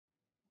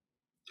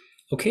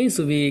Okay,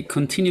 so we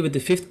continue with the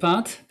fifth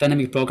part,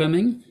 dynamic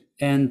programming,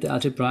 and the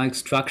algebraic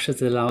structures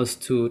that allow us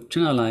to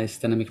generalize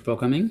dynamic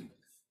programming.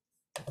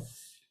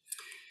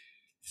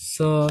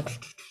 So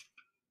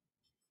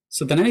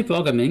dynamic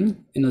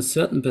programming, in a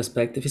certain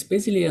perspective, is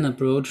basically an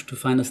approach to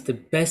find us the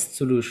best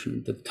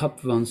solution, the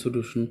top one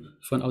solution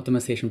for an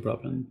optimization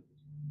problem.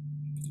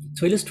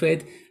 To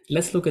illustrate,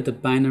 let's look at the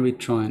binary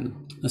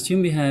join.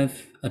 Assume we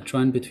have a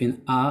join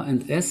between R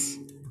and S.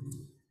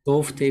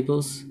 Both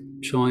tables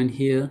join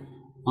here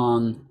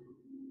on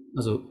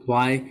also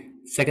y,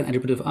 second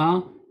attribute of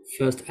R,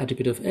 first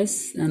attribute of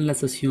S, and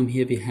let's assume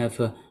here we have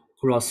a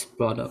cross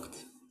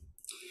product.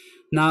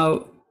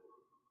 Now,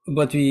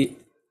 what we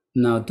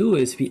now do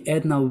is we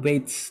add now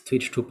weights to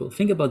each tuple.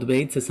 Think about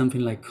weights as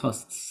something like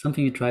costs,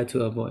 something you try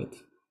to avoid.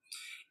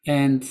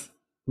 And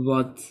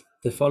what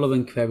the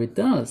following query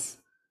does,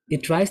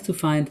 it tries to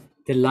find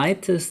the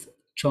lightest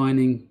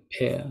joining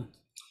pair.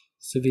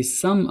 So we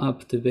sum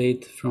up the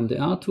weight from the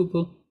R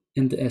tuple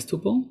and the S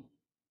tuple.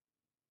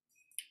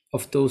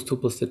 Of those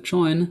tuples that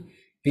join,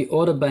 we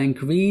order by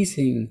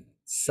increasing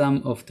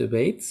some of the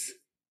weights,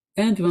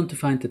 and we want to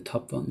find the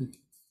top one.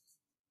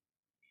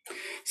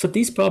 So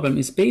this problem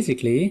is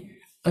basically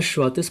a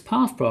shortest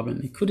path problem.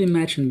 You could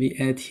imagine we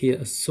add here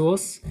a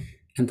source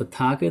and a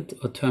target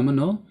or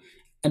terminal,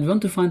 and we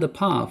want to find a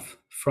path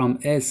from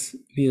S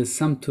via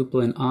some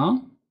tuple in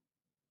R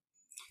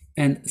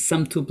and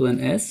some tuple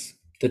in S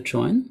that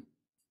join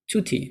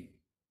to T.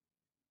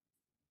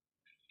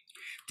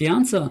 The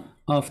answer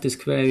of this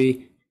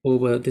query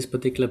over this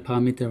particular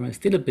parameterized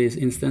database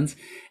instance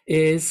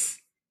is,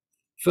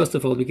 first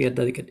of all, we get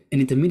an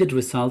intermediate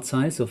result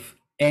size of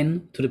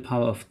n to the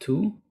power of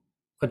 2,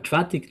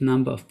 quadratic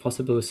number of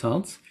possible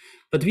results,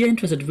 but we are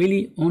interested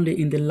really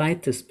only in the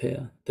lightest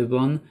pair, the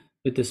one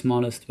with the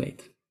smallest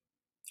weight.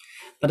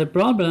 But the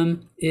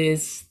problem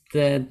is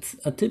that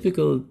a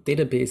typical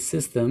database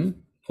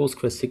system,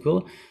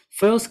 PostgreSQL,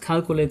 first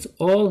calculates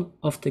all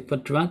of the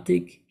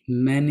quadratic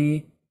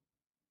many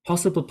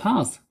possible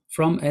paths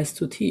from S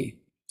to T,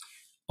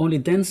 only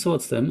then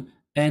sorts them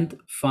and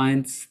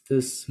finds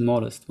the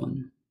smallest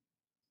one.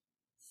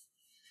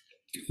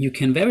 You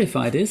can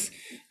verify this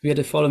via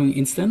the following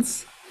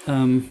instance.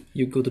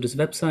 You go to this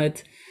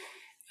website,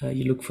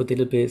 you look for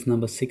database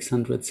number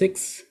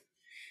 606.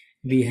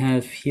 We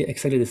have here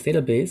exactly this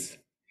database.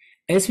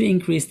 As we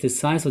increase the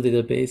size of the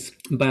database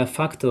by a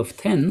factor of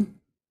 10,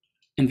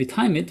 and we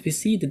time it, we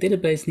see the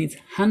database needs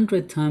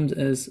 100 times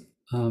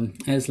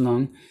as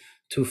long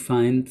to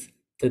find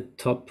the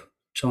top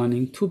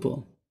joining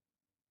tuple.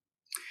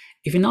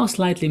 If we now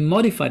slightly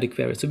modify the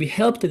query, so we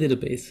help the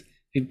database,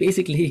 we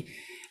basically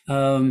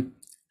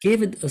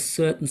give it a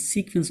certain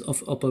sequence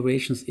of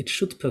operations it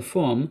should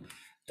perform,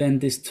 then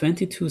this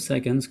 22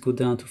 seconds go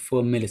down to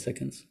 4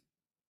 milliseconds.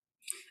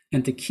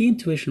 And the key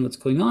intuition what's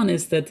going on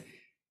is that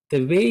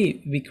the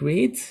way we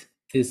create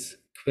this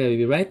query,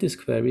 we write this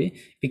query,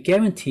 we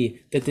guarantee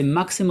that the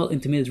maximal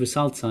intermediate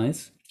result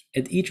size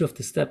at each of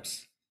the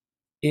steps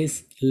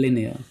is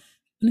linear.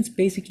 And it's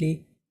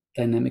basically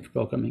dynamic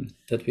programming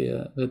that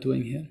we're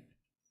doing here.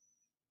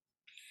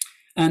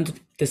 And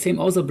the same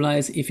also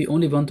applies if you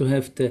only want to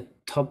have the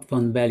top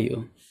one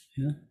value.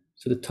 Yeah?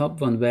 So the top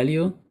one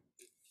value,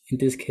 in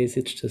this case,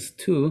 it's just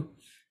 2.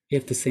 We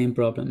have the same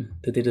problem.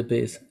 The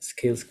database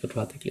scales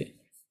quadratically.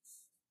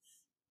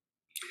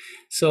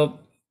 So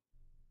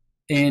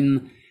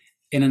in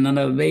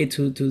another way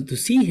to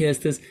see here is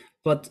this,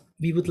 what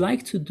we would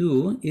like to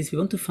do is we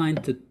want to find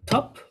the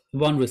top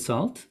one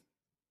result.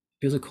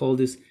 We also call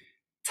this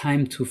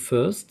time to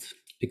first,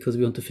 because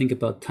we want to think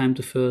about time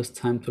to first,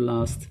 time to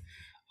last,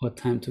 or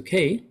time to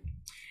k.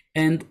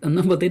 And a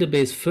number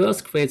database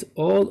first creates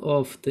all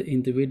of the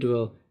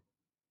individual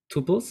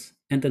tuples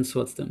and then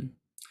sorts them.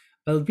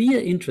 Well, we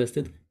are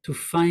interested to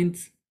find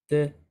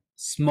the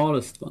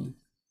smallest one.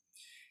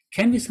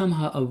 Can we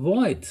somehow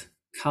avoid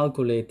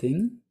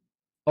calculating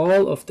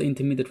all of the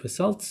intermediate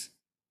results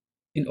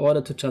in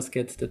order to just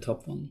get the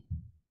top one?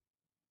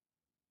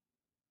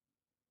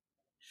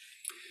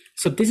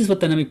 So this is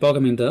what dynamic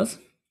programming does.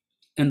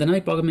 And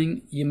dynamic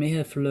programming, you may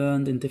have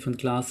learned in different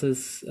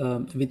classes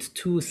with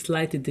 2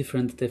 slightly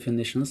different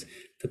definitions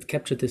that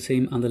capture the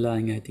same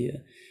underlying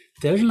idea.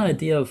 The original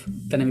idea of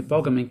dynamic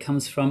programming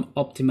comes from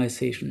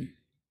optimization.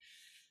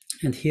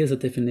 And here's a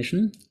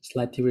definition,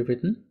 slightly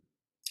rewritten.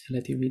 I'll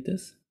let you read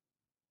this.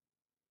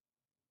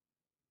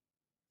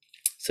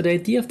 So the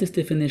idea of this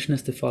definition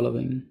is the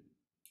following.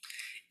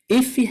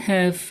 If we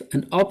have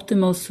an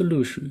optimal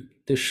solution,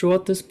 the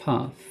shortest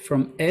path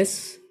from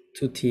S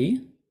to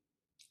T,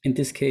 in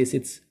this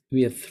case,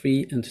 we have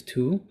 3 and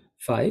 2,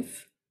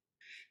 5.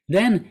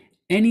 Then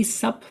any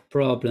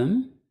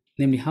sub-problem,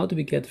 namely how do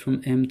we get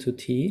from M to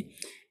T,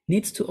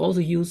 needs to also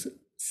use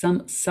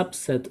some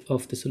subset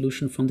of the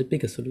solution from the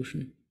bigger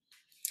solution.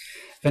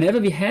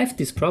 Whenever we have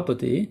this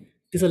property,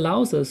 this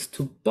allows us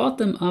to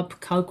bottom-up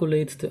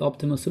calculate the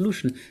optimal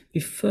solution.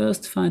 We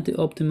first find the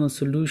optimal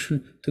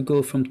solution to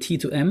go from T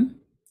to M,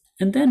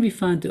 and then we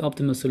find the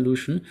optimal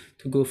solution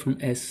to go from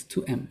S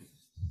to M.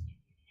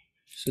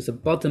 So it's a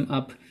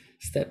bottom-up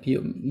step.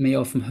 You may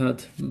often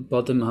heard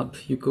bottom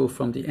up. You go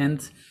from the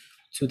end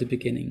to the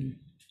beginning.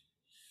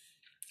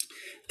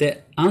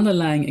 The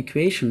underlying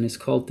equation is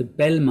called the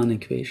Bellman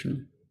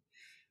equation.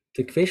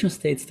 The equation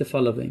states the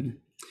following.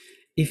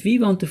 If we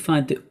want to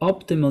find the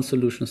optimal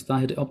solution,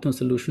 start the optimal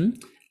solution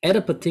at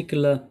a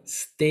particular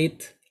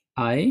state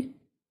I,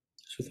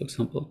 so for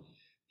example,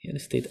 here the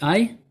state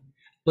I,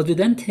 what we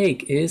then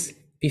take is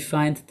we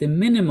find the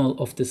minimal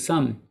of the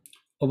sum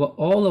over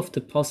all of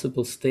the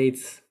possible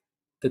states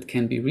that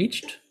can be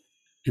reached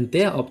and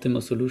their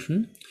optimal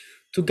solution,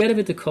 together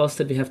with the cost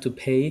that we have to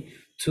pay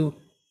to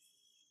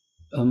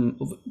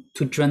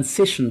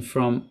transition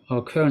from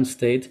our current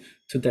state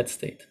to that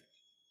state.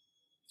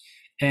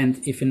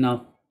 And if we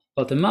now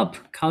bottom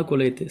up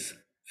calculate this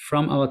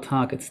from our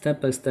target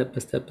step by step,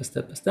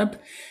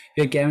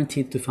 we are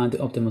guaranteed to find the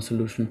optimal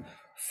solution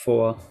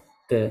for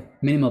the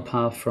minimal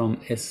path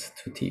from S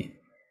to T.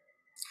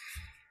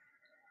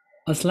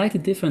 A slightly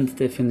different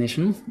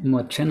definition,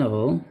 more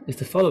general, is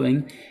the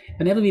following.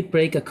 Whenever we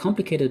break a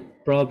complicated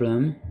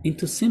problem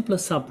into simpler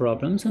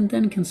subproblems and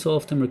then can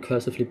solve them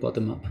recursively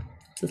bottom up.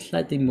 It's a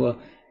slightly more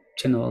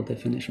general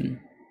definition.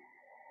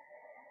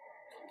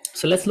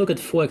 So let's look at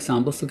 4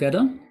 examples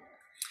together.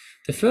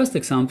 The first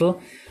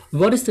example,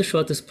 what is the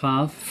shortest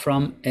path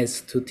from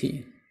S to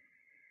T?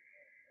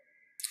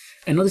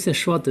 And what is the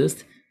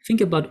shortest? Think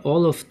about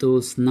all of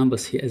those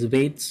numbers here as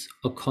weights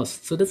or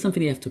costs. So that's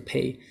something you have to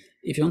pay.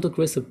 If you want to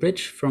cross a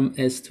bridge from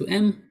S to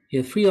M,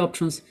 you have 3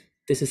 options.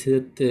 This is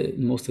the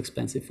most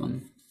expensive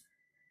one.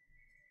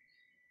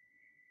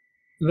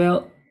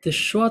 Well, the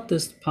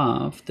shortest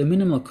path, the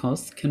minimal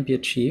cost, can be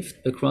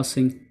achieved by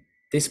crossing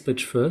this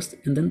bridge first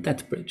and then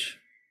that bridge.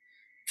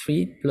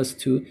 3 plus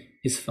 2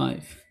 is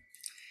 5.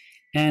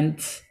 And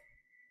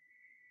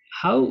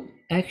how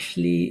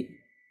actually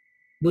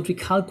would we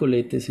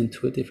calculate this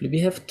intuitively? We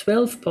have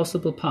 12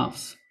 possible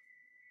paths.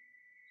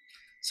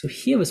 So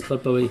here is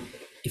probably,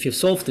 if you've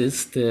solved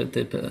this,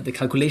 the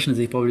calculations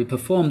that you probably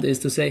performed is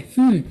to say,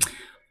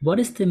 what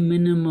is the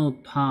minimal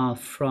path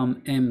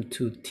from M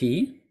to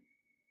T?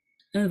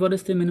 And what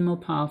is the minimal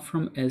path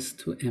from S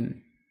to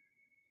M?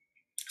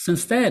 So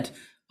instead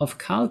of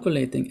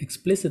calculating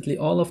explicitly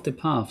all of the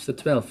paths, the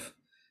 12,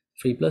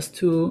 3 plus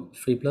 2,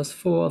 3 plus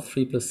 4,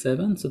 3 plus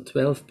 7, so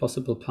 12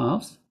 possible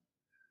paths,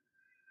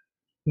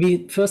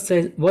 we first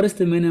say what is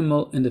the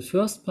minimal in the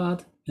first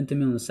part and the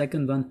minimal in the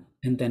second one,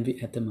 and then we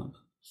add them up.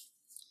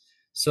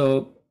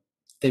 So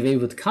the way we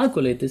would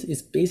calculate this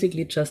is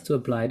basically just to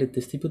apply the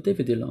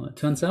distributivity law. It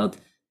turns out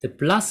the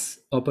plus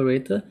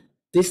operator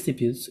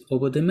distributes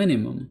over the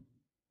minimum.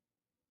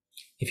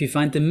 If you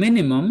find the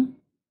minimum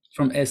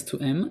from S to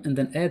M and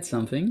then add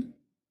something,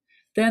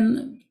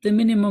 then the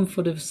minimum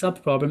for the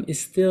subproblem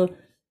is still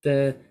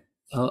the,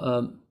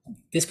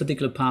 this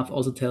particular path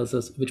also tells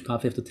us which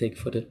path we have to take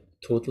for the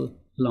total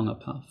longer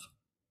path.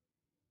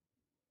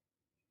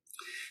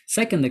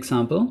 Second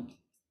example,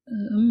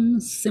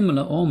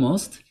 similar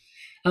almost.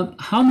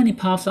 How many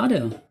paths are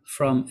there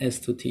from S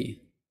to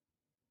T?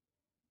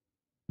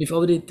 We've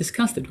already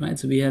discussed it, right?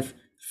 So we have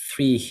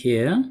 3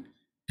 here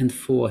and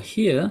 4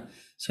 here.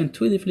 So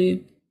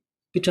intuitively,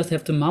 we just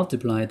have to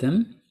multiply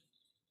them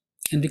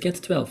and we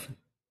get 12.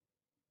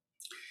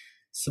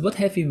 So what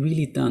have we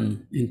really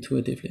done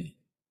intuitively?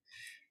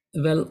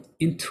 Well,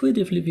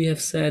 intuitively we have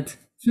said,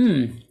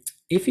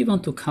 if we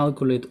want to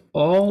calculate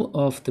all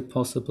of the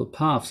possible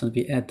paths and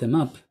we add them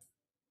up,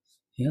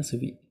 so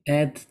we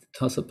add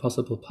the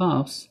possible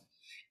paths,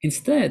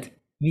 instead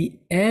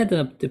we add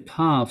up the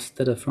paths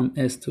that are from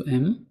S to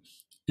M,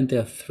 and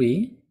there are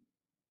 3,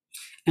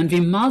 and we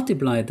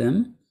multiply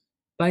them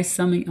by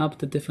summing up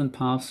the different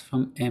paths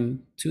from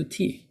M to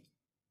T.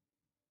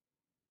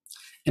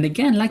 And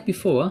again, like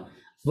before,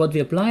 what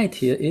we applied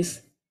here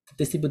is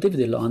the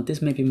distributivity law, and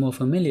this may be more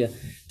familiar.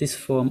 This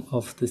form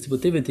of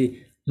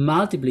distributivity,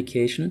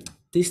 multiplication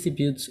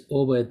distributes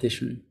over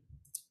addition.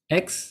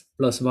 X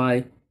plus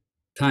Y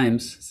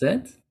times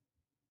Z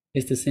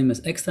is the same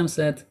as X times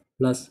Z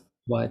plus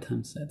Y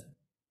times Z.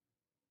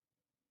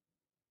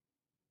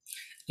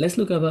 Let's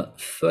look at a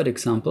third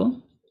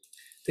example.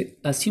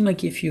 Assume I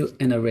give you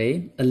an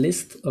array, a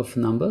list of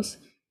numbers,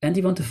 and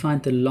you want to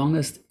find the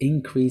longest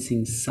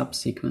increasing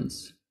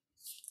subsequence.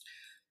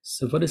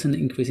 So what is an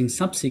increasing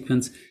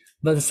subsequence?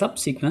 Well, the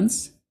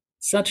subsequence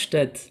such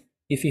that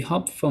if we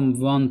hop from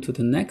one to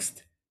the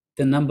next,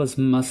 the numbers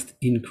must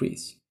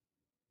increase.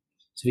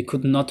 So we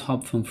could not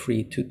hop from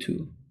 3 to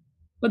 2,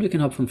 but we can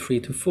hop from 3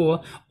 to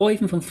 4, or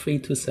even from 3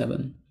 to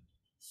 7.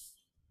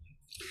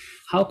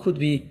 How could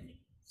we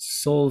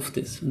solve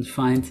this and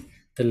find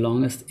the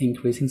longest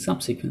increasing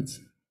subsequence?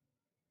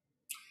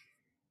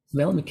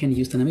 Well, we can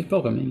use dynamic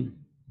programming.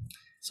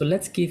 So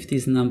let's give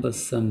these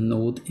numbers some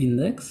node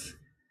index,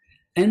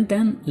 and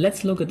then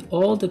let's look at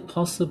all the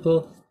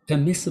possible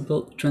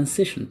permissible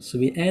transitions. So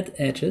we add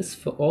edges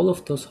for all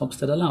of those hops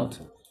that are allowed.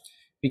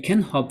 We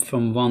can hop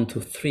from 1 to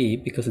 3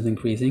 because it's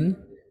increasing.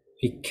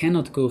 We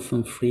cannot go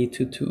from 3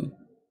 to 2.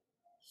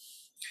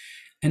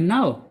 And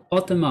now,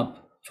 bottom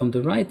up from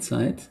the right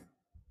side,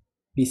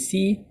 we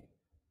see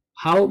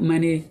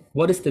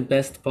what is the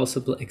best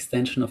possible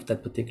extension of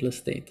that particular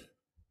state.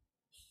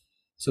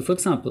 So for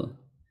example,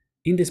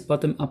 in this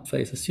bottom-up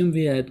phase, assume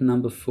we are at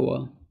number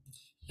 4.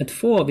 At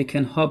 4, we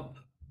can hop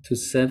to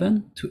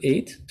 7, to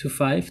 8, to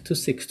 5, to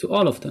 6, to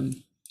all of them.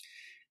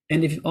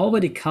 And if you've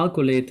already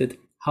calculated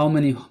how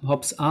many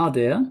hops are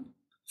there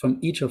from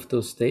each of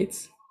those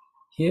states,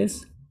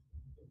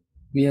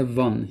 we have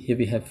 1, here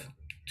we have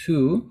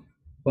 2,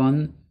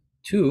 1,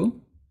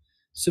 2.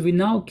 So we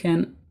now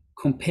can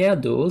compare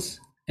those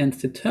and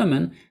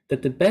determine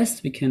that the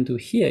best we can do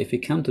here, if we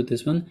come to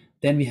this one,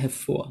 then we have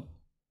 4.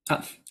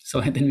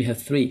 Then we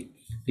have 3,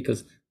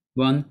 because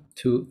 1,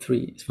 2,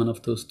 3 is one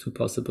of those 2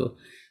 possible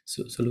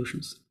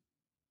solutions.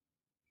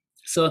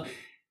 So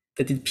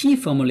the P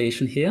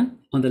formulation here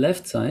on the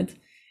left side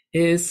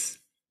is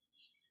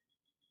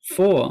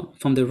 4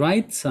 from the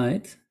right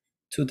side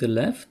to the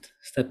left,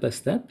 step by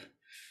step.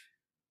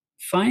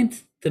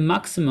 Find the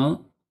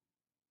maximal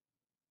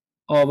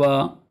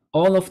over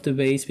all of the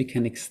ways we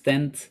can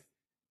extend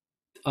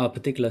our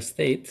particular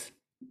state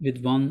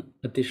with one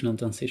additional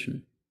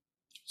transition.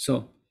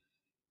 So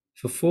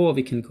for 4,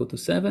 we can go to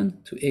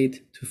 7, to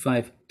 8, to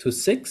 5, to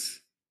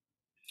 6.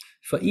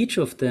 For each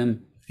of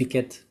them, we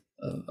get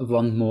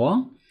 1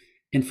 more.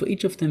 And for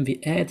each of them,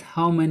 we add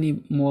how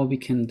many more we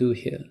can do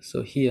here.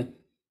 So here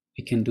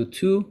we can do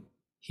 2,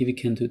 here we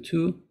can do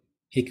 2,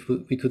 here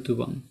we could do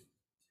 1.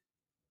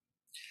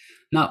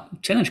 Now,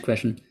 challenge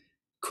question.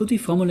 Could we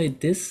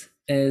formulate this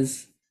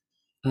as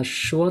a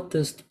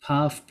shortest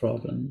path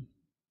problem?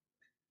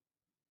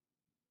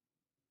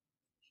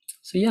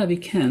 So yeah, we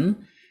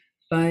can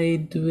by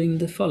doing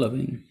the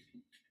following.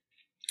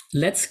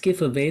 Let's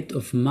give a weight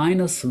of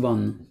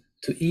 -1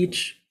 to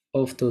each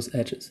of those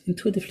edges.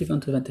 Intuitively, we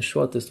want to find the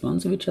shortest one,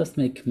 so we just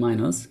make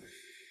minus.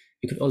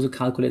 We could also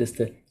calculate as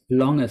the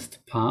longest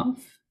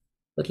path,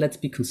 but let's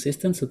be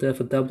consistent, so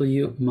therefore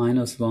W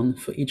 -1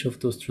 for each of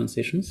those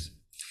transitions.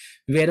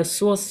 We add a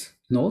source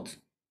node,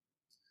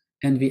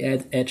 and we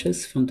add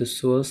edges from the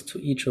source to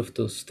each of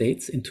those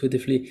states.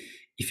 Intuitively,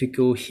 if we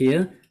go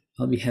here,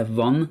 we have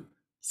 1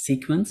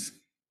 sequence,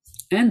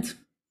 and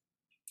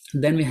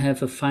then we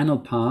have a final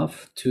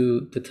path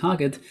to the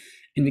target,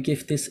 and we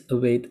give this a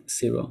weight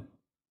 0.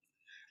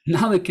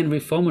 Now we can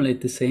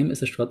reformulate the same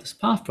as a shortest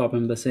path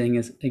problem by saying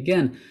is,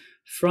 again,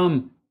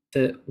 from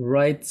the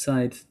right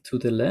side to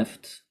the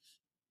left,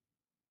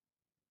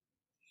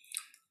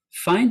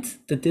 find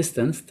the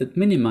distance that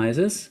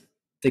minimizes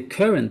the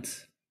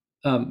current,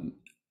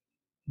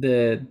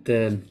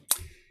 the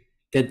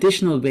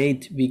additional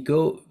weight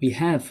we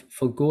have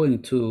for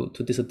going to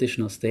this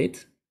additional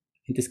state.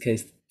 In this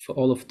case, for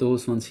all of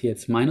those ones here,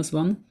 it's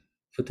 -1.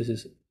 For this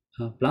is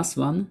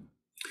 +1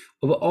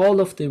 over all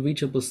of the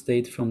reachable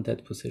state from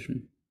that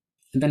position.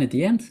 And then at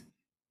the end,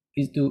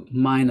 we do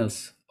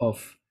minus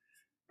of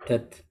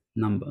that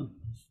number.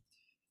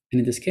 And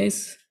in this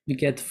case, we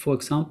get, for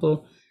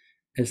example,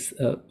 as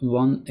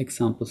one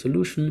example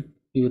solution,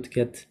 we would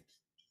get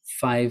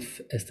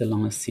 5 as the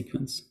longest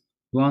sequence.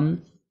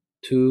 1,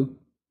 2,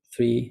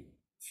 3,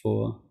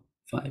 4,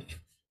 5.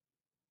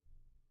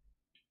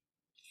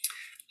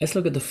 Let's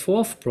look at the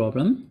fourth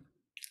problem,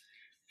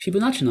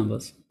 Fibonacci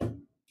numbers.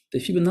 The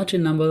Fibonacci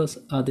numbers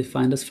are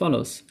defined as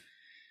follows.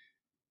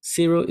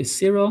 0 is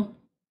 0,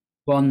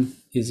 1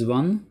 is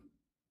 1,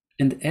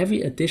 and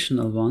every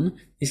additional one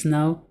is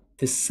now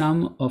the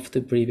sum of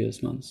the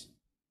previous ones.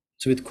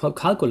 So we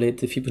calculate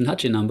the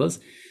Fibonacci numbers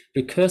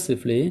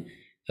recursively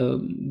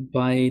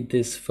by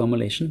this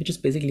formulation, which is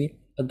basically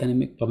a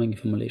dynamic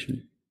probability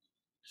formulation.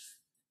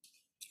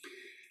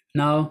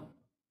 Now,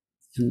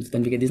 and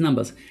then we get these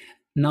numbers.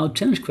 Now,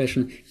 challenge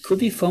question,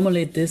 could we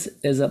formulate this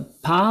as a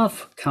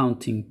path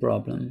counting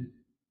problem?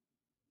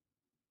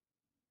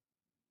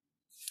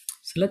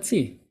 So let's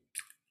see.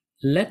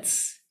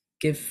 Let's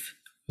give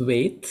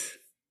weight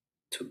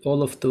to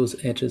all of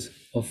those edges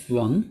of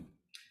 1.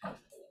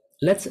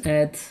 Let's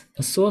add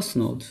a source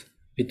node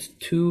with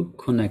 2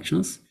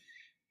 connections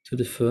to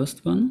the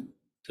first one,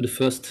 to the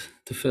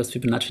first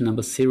Fibonacci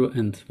number 0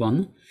 and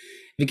 1.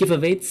 We give a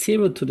weight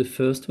 0 to the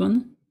first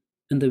one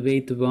and a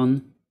weight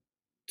 1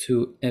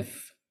 to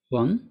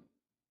F1.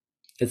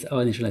 That's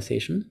our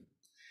initialization.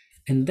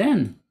 And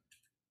then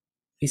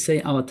we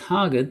say our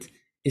target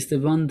is the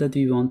one that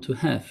we want to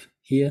have.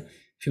 Here,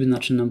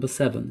 Fibonacci number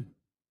 7.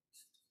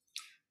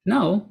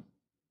 Now,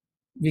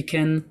 we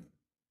can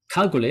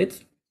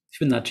calculate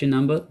Fibonacci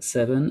number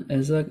 7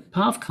 as a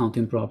path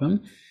counting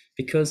problem,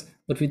 because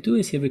what we do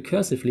is here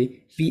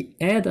recursively, we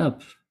add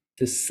up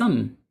the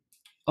sum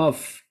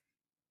of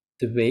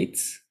the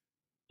weights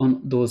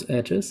on those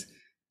edges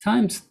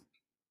times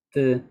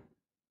the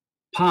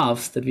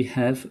paths that we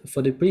have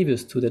for the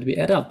previous 2 that we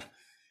add up.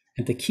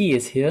 And the key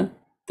is here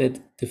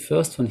that the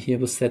first one here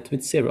was set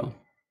with 0.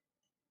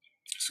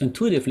 So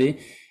intuitively,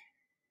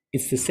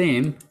 it's the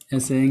same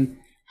as saying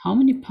how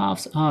many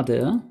paths are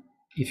there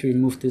if you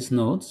remove these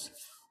nodes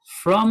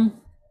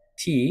from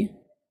T,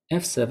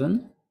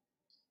 F7,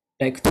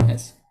 back to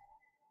S.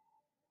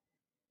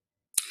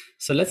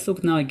 So let's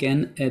look now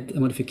again at a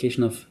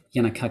modification of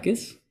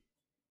Yannakakis.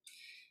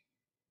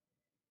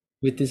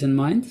 with this in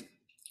mind,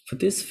 for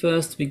this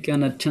first, we're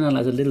gonna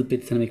generalize a little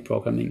bit dynamic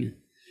programming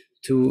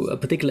to a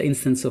particular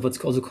instance of what's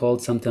also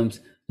called sometimes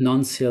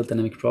non-serial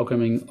dynamic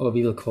programming, or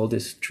we will call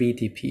this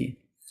 3DP.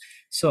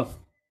 So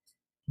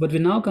what we're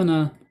now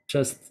gonna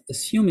just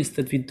assume is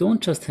that we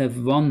don't just have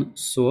one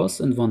source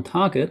and one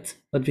target,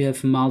 but we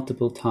have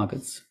multiple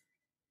targets.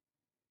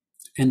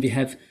 And we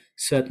have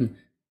certain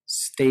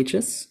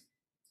stages,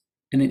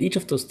 and in each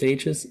of those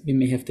stages, we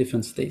may have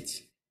different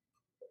states.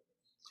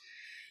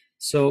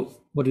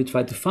 So what we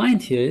try to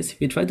find here is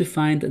we try to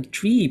find a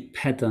tree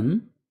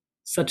pattern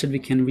such that we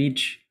can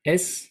reach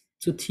S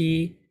to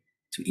T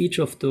to each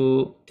of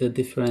the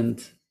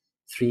different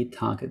 3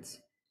 targets.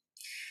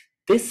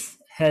 This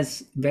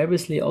has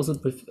variously also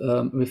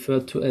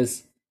referred to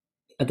as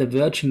a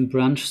diverging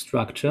branch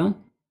structure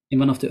in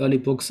one of the early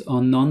books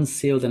on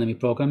non-serial dynamic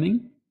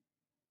programming.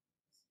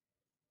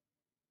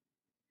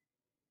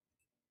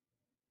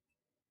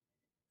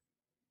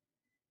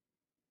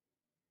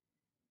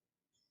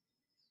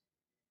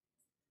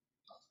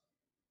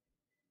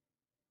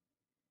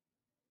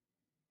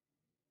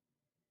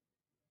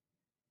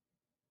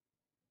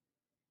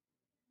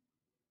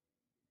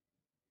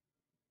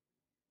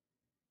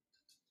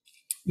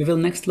 We will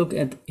next look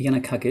at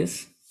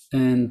Yannakakis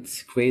and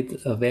create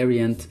a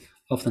variant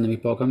of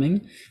dynamic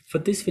programming. For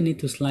this, we need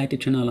to slightly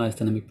generalize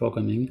dynamic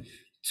programming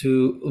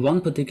to one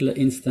particular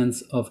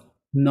instance of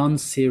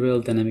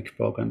non-serial dynamic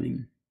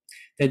programming.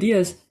 The idea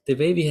is the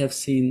way we have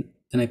seen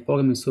dynamic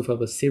programming so far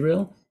was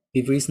serial.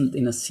 We've reasoned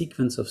in a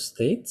sequence of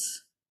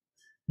states.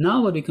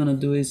 Now what we're going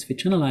to do is we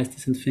generalize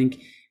this and think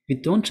we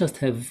don't just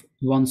have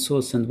one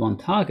source and one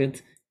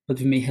target, but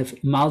we may have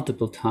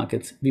multiple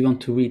targets we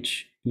want to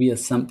reach via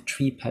some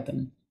tree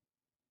pattern.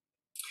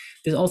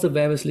 This is also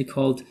variously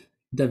called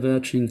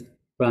diverging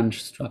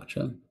branch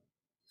structure.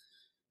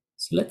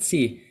 So let's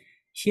see.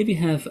 Here we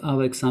have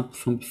our example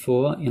from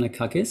before,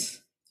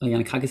 Yannakakis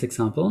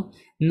example.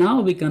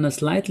 Now we're going to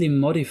slightly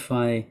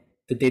modify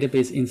the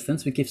database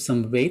instance. We give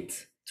some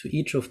weight to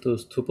each of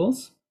those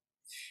tuples.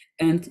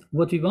 And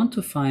what we want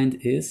to find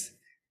is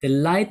the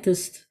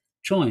lightest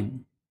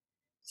join.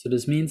 So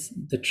this means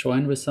the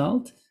join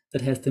result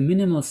that has the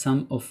minimal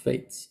sum of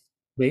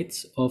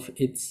weights of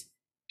its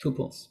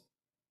tuples.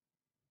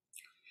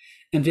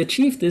 And we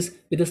achieve this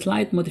with a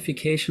slight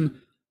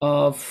modification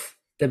of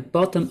the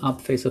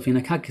bottom-up phase of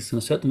Yannakakis. In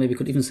a certain way, we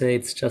could even say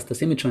it's just a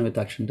semi-join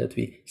reduction that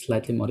we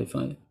slightly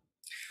modify.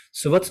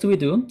 So what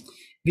do?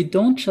 We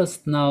don't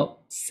just now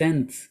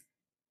send,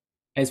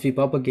 as we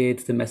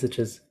propagate the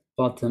messages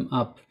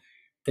bottom-up,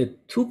 the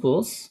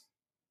tuples,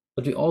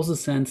 but we also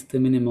send the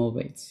minimal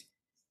weights.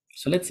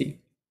 So let's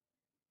see.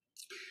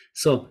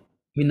 So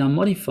we now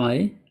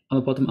modify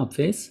our bottom-up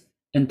phase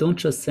and don't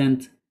just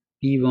send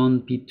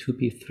B1, B2,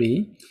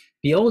 B3.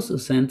 We also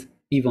send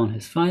B1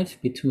 has 5,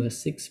 B2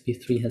 has 6,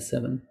 B3 has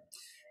 7.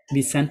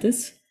 We send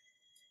this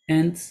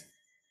and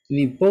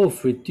we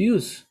both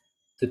reduce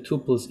the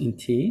tuples in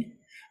T,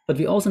 but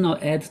we also now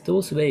add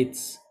those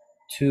weights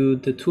to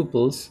the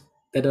tuples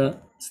that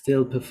are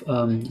still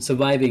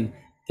surviving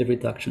the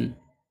reduction.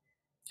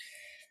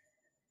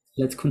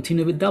 Let's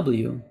continue with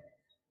W.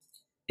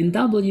 In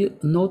W,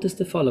 notice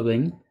the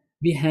following.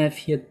 We have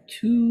here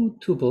 2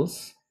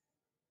 tuples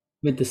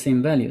with the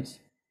same values.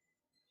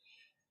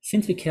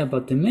 Since we care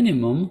about the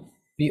minimum,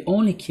 we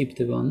only keep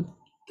the one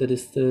that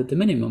is the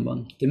minimum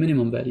one, the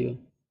minimum value.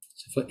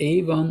 So for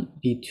A1,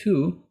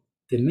 B2,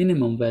 the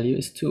minimum value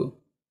is 2.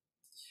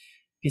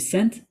 We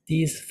send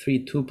these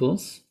 3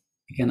 tuples,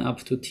 again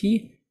up to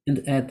T,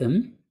 and add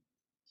them.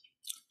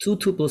 2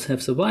 tuples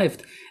have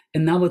survived,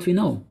 and now what we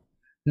know?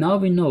 Now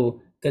we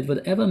know that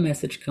whatever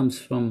message comes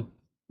from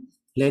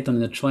later on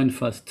in the join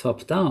first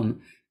top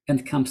down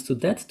and comes to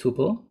that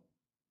tuple,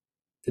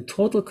 the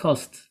total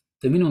cost,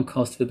 the minimum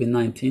cost will be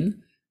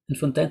 19, and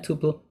from that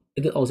tuple,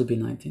 it will also be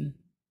 19.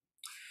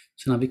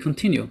 So now we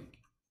continue.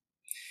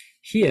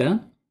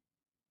 Here,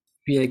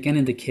 we are again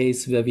in the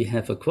case where we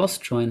have a cross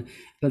join.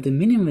 Well, the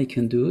minimum we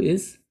can do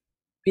is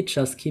we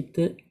just keep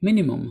the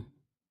minimum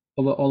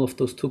over all of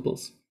those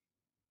tuples.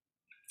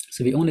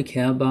 So we only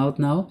care about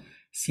now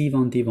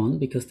C1, D1,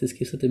 because this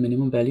gives us the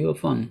minimum value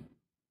of 1.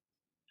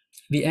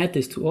 We add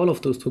this to all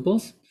of those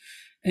tuples,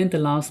 and the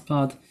last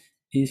part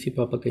is we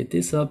propagate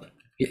this up,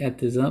 we add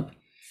this up.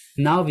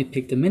 Now we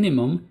pick the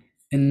minimum,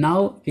 and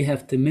now we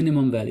have the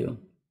minimum value.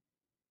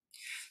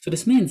 So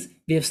this means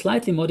we have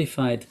slightly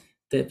modified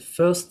the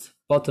first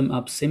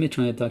bottom-up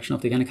semi-join reduction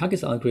of the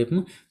Yannakakis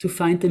algorithm to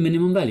find the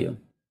minimum value.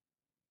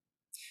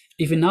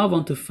 If we now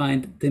want to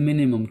find the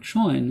minimum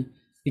join,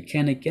 we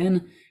can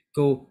again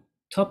go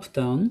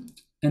top-down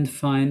and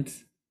find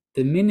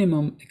the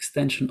minimum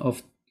extension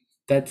of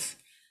that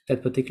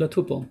particular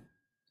tuple.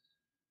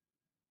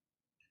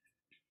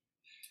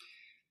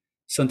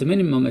 So the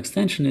minimum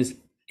extension is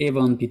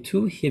A1,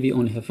 B2. Here we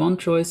only have one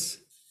choice.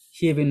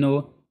 Here we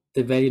know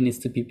the value needs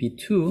to be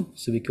B2,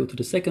 so we go to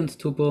the second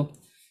tuple.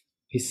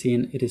 We see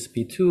it is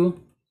B2,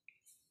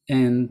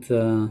 and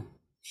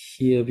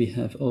here we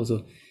have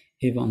also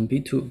A1,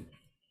 B2.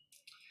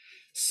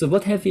 So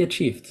what have we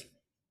achieved?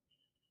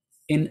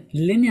 In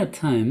linear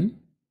time,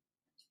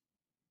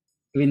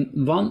 in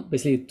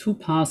basically 2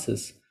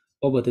 passes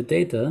over the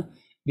data,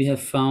 we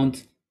have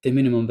found the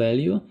minimum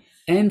value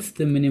and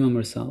the minimum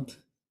result.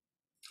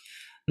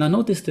 Now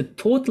notice the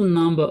total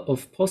number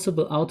of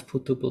possible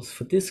output tuples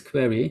for this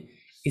query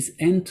is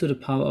n to the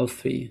power of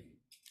 3.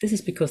 This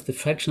is because the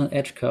fractional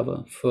edge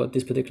cover for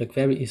this particular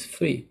query is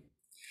 3.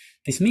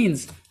 This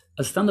means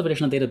a standard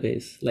relational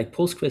database like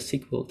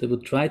PostgreSQL that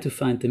would try to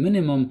find the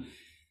minimum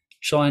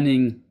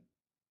joining,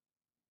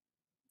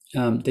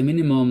 the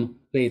minimum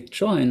weight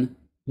join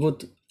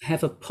would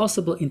have a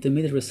possible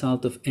intermediate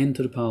result of n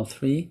to the power of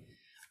 3,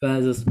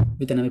 whereas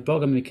with dynamic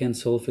programming we can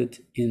solve it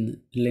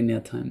in linear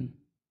time.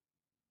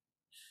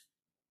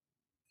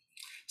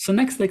 So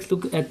next, let's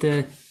look at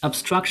the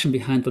abstraction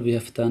behind what we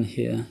have done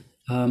here,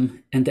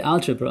 and the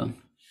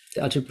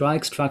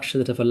algebraic structure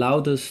that have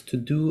allowed us to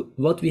do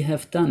what we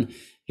have done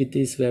with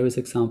these various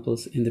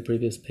examples in the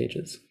previous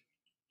pages.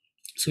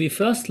 So we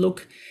first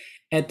look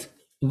at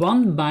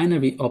one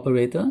binary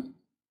operator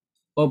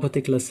or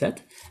particular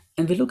set,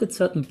 and we look at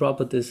certain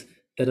properties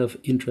that are of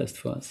interest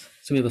for us.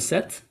 So we have a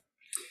set,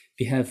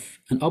 we have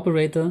an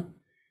operator,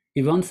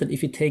 we want that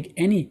if we take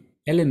any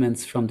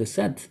elements from the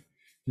set,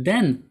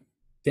 then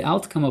the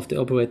outcome of the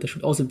operator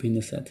should also be in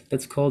the set.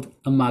 That's called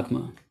a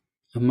magma.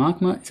 A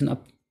magma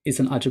is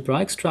an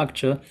algebraic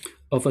structure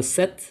of a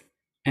set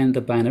and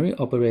a binary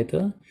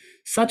operator,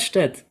 such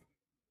that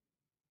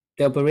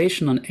the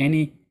operation on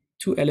any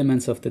 2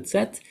 elements of that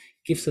set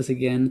gives us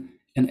again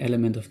an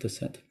element of the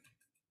set.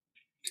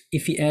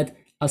 If we add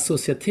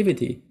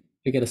associativity,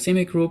 we get a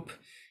semigroup.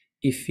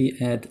 If we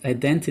add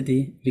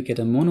identity, we get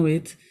a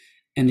monoid.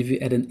 And if we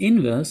add an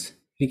inverse,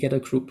 we get a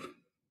group.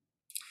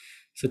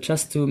 So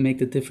just to make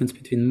the difference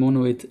between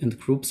monoid and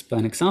groups by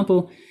an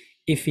example,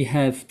 if we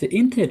have the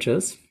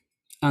integers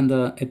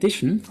under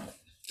addition,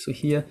 so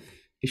here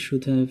we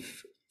should have,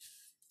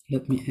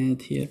 let me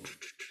add here,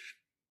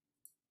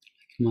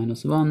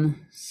 -1,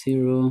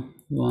 0,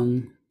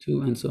 1,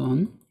 2, and so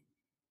on.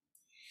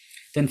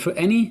 Then for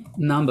any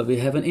number, we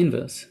have an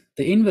inverse.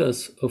 The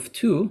inverse of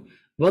 2,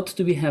 what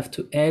do we have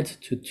to add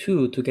to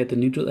 2 to get the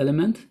neutral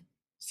element?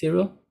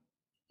 0,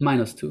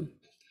 -2.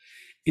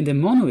 In the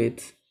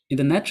monoid, in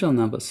the natural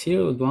numbers,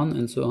 0, 1,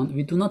 and so on,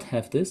 we do not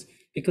have this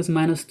because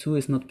 -2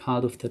 is not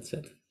part of that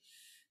set.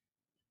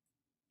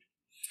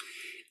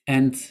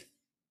 And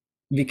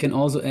we can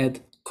also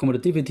add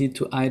commutativity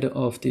to either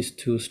of these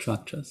 2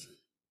 structures.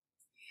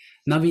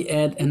 Now we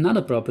add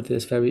another property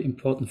that's very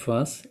important for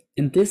us,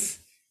 and this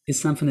is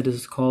something that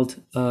is called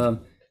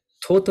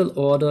total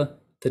order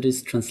that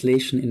is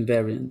translation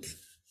invariant.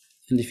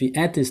 And if we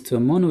add this to a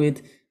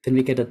monoid, then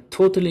we get a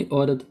totally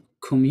ordered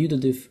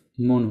commutative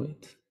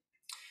monoid.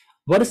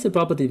 What is the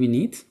property we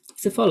need?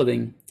 It's the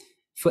following.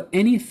 For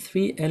any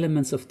 3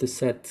 elements of the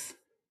set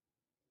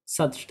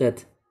such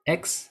that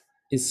x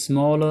is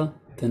smaller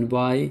than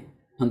y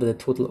under the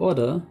total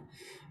order,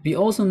 we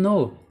also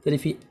know that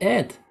if we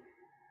add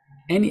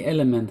any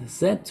element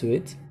z to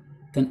it,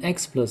 then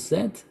x plus z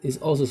is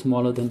also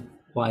smaller than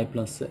y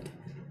plus z.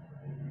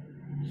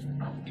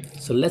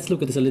 So let's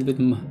look at this a little bit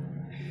more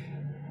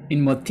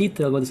in more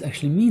detail, what this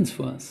actually means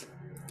for us.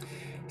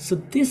 So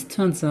this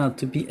turns out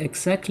to be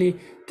exactly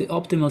the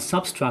optimal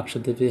substructure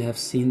that we have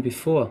seen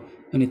before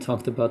when we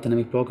talked about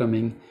dynamic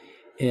programming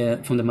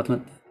from the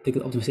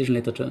mathematical optimization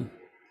literature.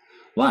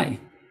 Why?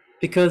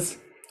 Because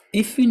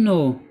if we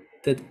know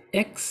that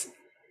x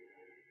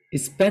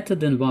is better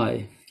than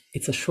y,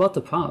 it's a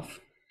shorter path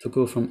to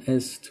go from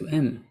S to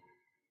M.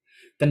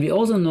 Then we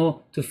also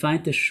know to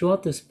find the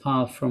shortest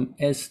path from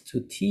S to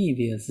T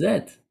via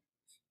Z,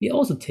 we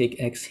also take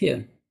x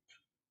here.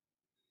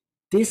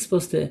 This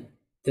was the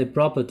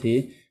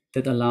property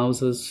that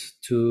allows us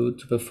to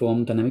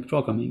perform dynamic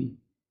programming.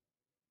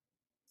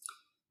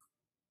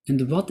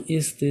 And what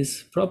is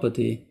this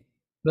property?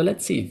 Well,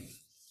 let's see.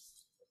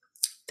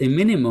 The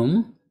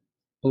minimum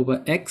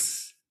over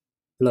x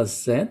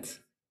plus z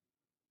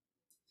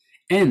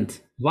and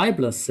y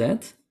plus z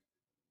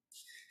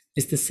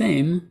is the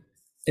same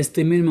as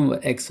the minimum over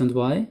x and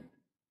y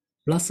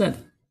plus z.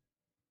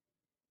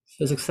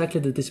 So it's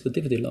exactly the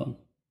distributivity law.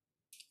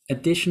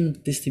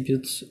 Addition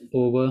distributes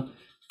over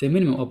the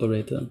minimum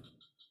operator,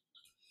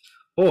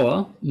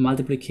 or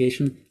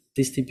multiplication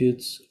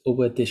distributes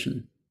over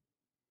addition.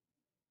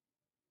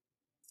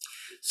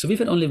 So we've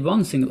had only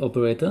one single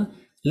operator.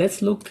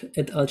 Let's look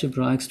at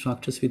algebraic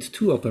structures with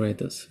 2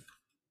 operators.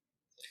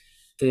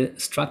 The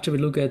structure we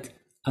look at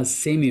are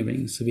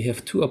semirings. So we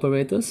have 2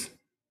 operators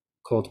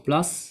called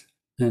plus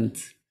and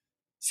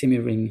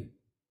semiring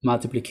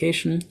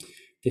multiplication.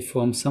 They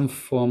form some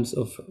forms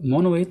of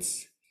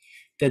monoids.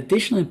 The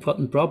additional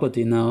important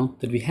property now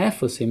that we have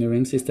for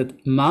semirings is that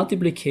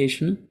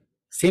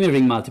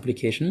semiring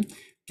multiplication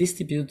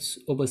distributes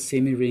over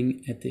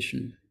semiring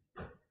addition.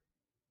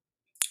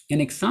 An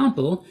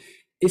example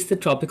is the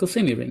tropical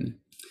semiring.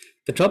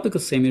 The tropical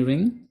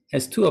semiring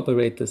has 2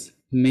 operators,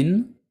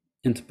 min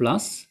and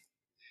plus.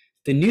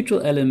 The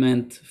neutral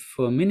element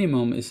for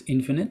minimum is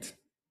infinite.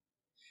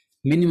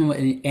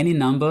 Minimum any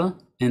number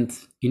and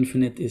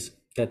infinite is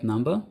that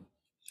number.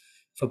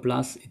 For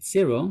plus, it's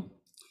 0.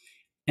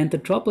 And the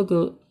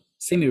tropical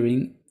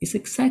semiring is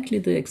exactly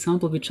the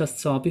example we just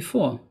saw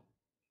before.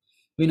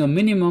 We know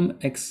minimum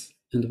x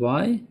and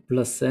y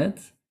plus z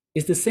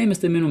is the same as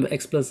the minimum of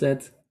x plus z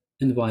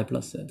and y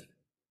plus z.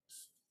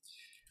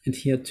 And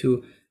here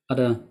 2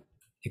 other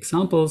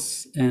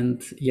examples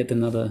and yet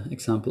another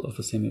example of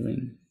a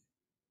semiring.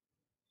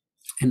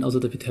 And also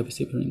the Viterbi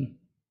semiring.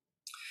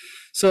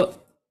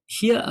 So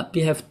here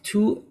we have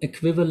 2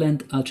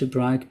 equivalent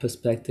algebraic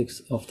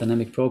perspectives of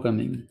dynamic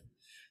programming.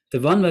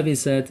 The one where we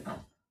said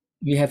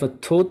we have a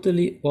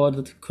totally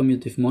ordered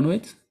commutative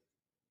monoid.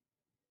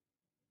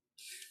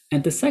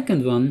 And the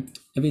second one,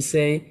 we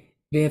say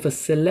we have a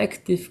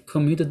selective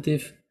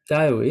commutative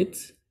dioid,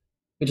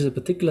 which is a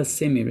particular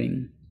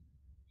semiring.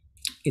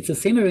 It's a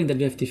semiring that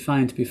we have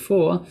defined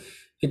before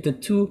with the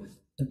 2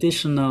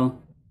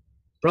 additional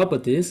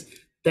properties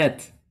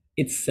that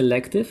it's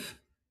selective.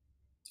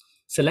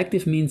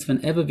 Selective means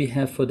whenever we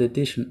have for the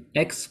addition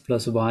x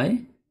plus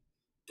y,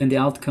 then the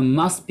outcome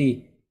must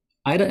be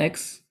either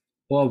x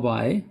or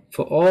y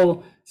for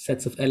all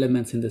sets of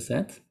elements in the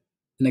set.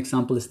 An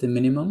example is the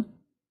minimum.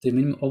 The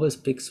minimum always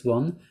picks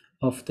one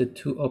of the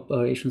 2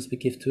 operations we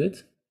give to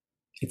it.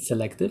 It's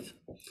selective.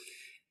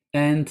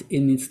 And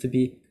it needs to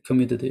be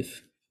commutative.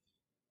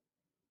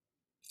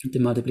 The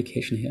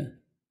multiplication here.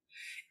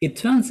 It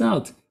turns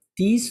out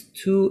these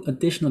 2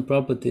 additional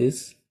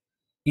properties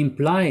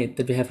imply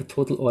that we have a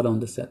total order on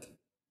the set.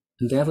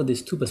 And therefore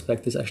these 2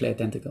 perspectives are actually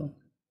identical.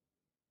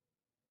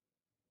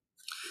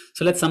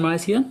 So let's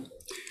summarize here.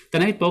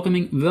 Dynamic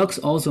programming works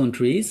also on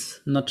trees,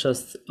 not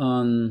just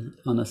on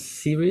a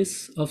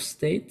series of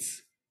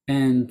states.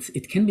 And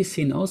it can be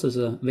seen also as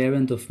a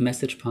variant of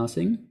message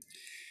passing.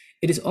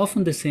 It is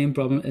often the same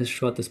problem as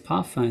shortest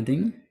path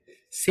finding.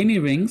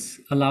 Semirings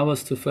allow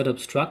us to further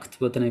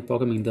abstract what dynamic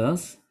programming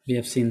does. We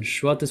have seen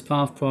shortest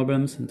path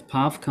problems and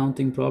path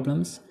counting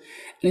problems.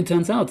 And it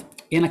turns out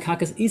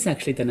Yannakakis is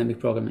actually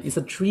dynamic programming. It's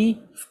a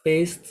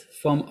tree-based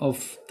form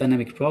of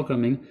dynamic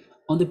programming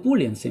on the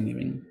Boolean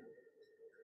semiring.